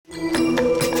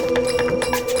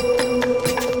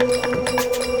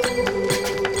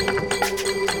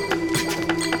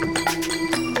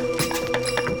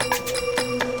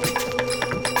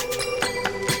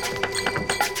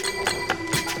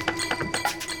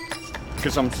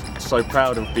because I'm so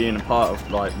proud of being a part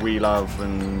of like We Love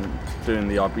and doing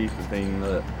the Ibiza thing,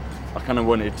 that I kind of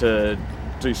wanted to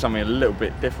do something a little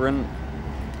bit different.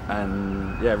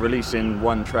 And yeah, releasing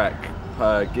one track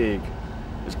per gig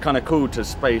is kind of cool to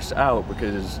space out,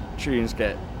 because tunes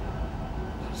get,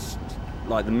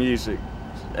 like the music,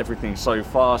 everything's so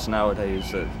fast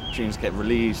nowadays that tunes get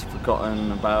released,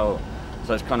 forgotten about.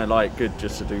 So it's kind of like good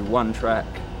just to do one track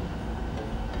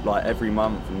like every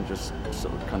month and just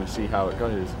sort of kind of see how it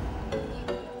goes.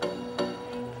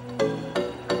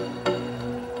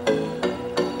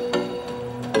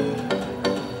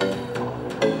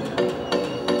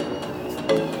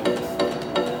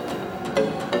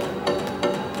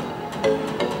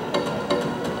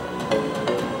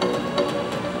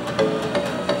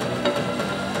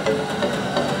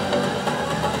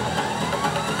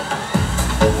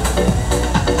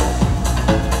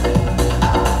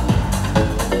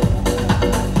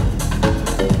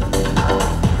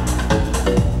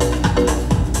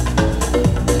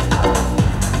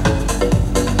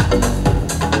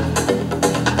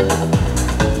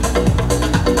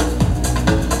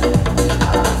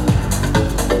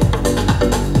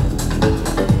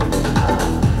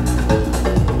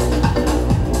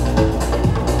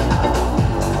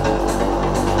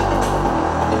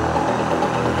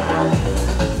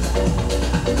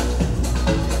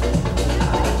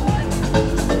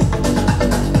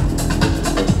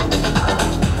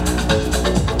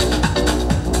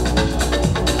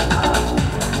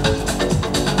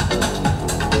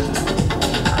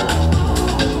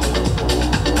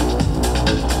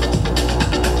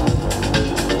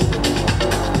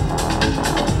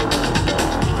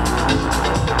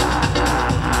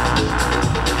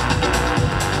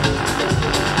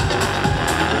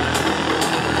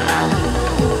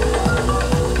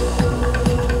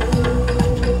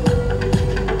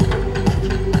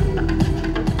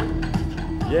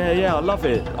 Yeah, I love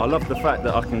it. I love the fact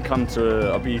that I can come to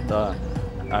Ibiza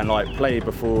and like play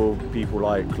before people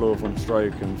like Claude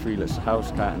VonStroke and Felix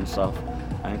Housecat and stuff,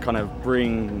 and kind of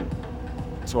bring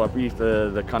to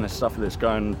Ibiza the kind of stuff that's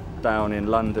going down in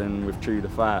London with True the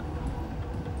Fat,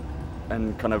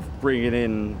 and kind of bringing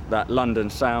in that London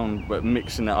sound but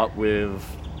mixing it up with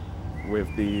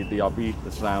the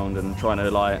Ibiza sound, and trying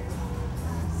to like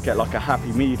get like a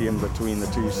happy medium between the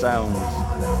two sounds.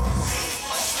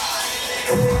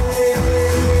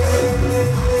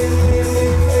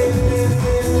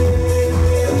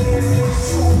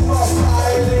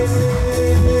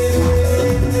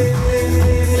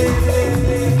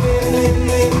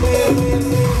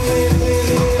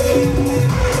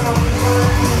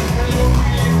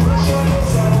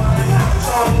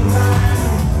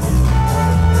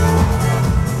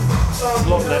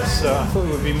 I thought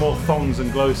it would be more thongs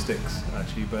and glow sticks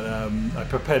actually, but I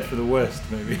prepared for the worst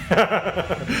maybe.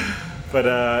 But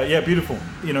yeah, beautiful.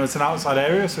 You know, it's an outside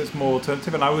area, so it's more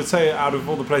alternative. And I would say out of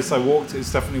all the places I walked,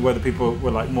 it's definitely where the people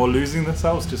were like more losing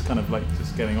themselves, just kind of like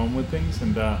just getting on with things.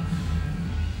 And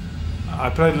I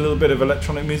played a little bit of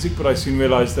electronic music, but I soon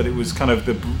realised that it was kind of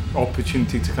the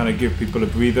opportunity to kind of give people a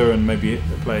breather, and maybe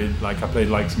I played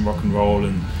like some rock and roll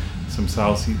and some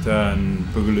salsita and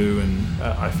boogaloo, and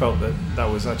I felt that that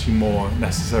was actually more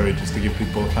necessary, just to give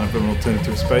people kind of an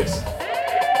alternative space.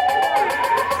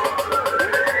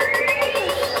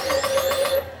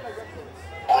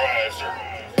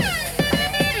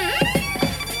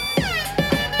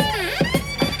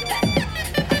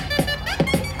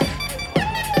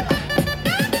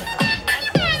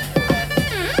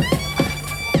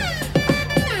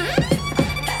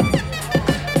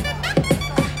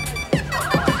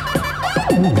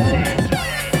 Mm-hmm.